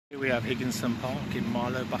Here we have Higginson Park in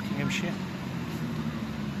Marlow, Buckinghamshire.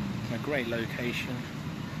 A great location,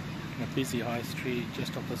 in a busy high street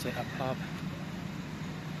just opposite a pub.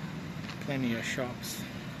 Plenty of shops.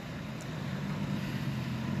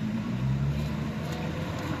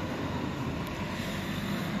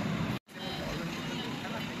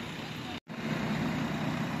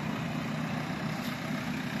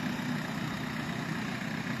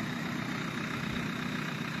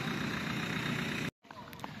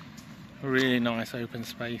 Really nice open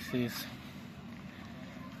spaces,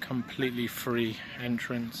 completely free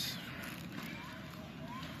entrance,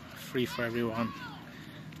 free for everyone.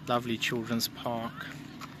 Lovely children's park,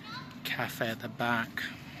 cafe at the back,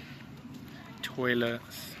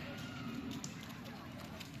 toilets.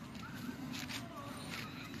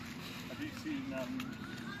 Have you seen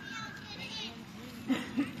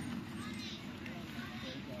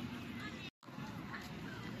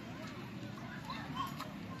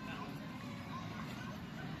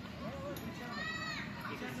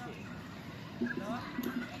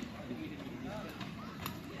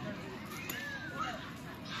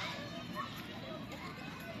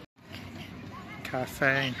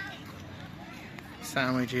Cafe,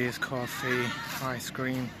 sandwiches, coffee, ice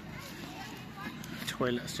cream,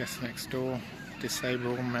 toilets just next door,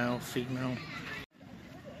 disabled, male, female.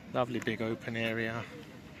 Lovely big open area,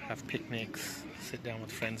 have picnics, sit down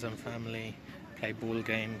with friends and family, play ball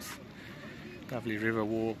games, lovely river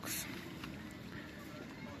walks,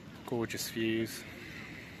 gorgeous views.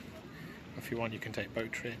 If you want, you can take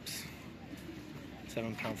boat trips,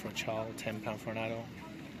 £7 for a child, £10 for an adult.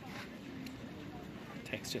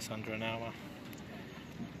 Takes just under an hour.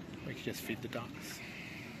 We could just feed the ducks.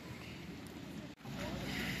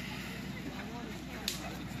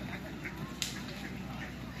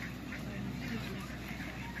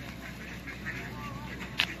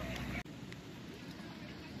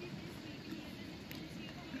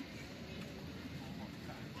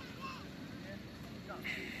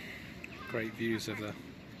 Great views of the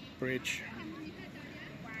bridge.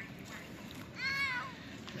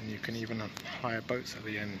 And you can even hire boats at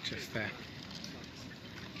the end just there.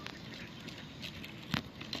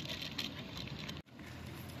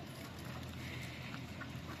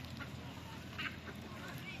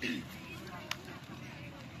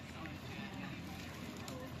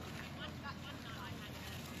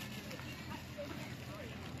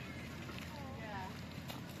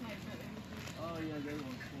 Oh yeah, they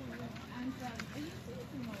want small. And are you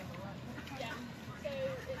seeing more? Yeah. So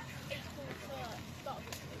it's April to start of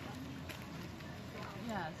October.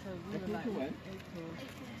 Yeah, so we were like when? April to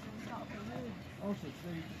start of October. Oh, so it's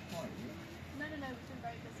really quiet, yeah? No, we've been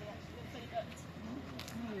very busy actually. We're fully booked.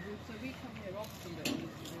 No, so we come here often, but we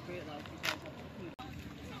realise you guys have to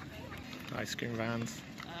food. Ice cream vans.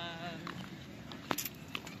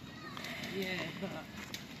 Yeah, but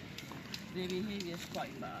their behaviour is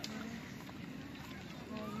quite bad.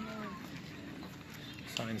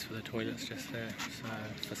 Signs for the toilets just there, so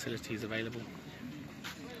facilities available.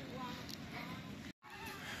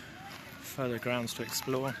 Further grounds to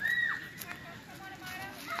explore.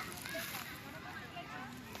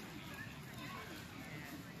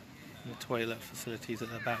 The toilet facilities at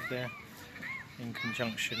the back there, in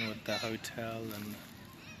conjunction with the hotel and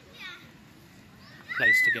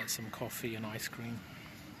place to get some coffee and ice cream.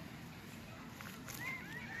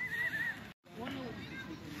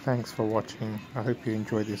 Thanks for watching. I hope you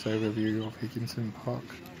enjoyed this overview of Higginson Park.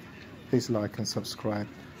 Please like and subscribe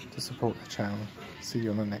to support the channel. See you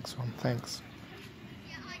on the next one. Thanks.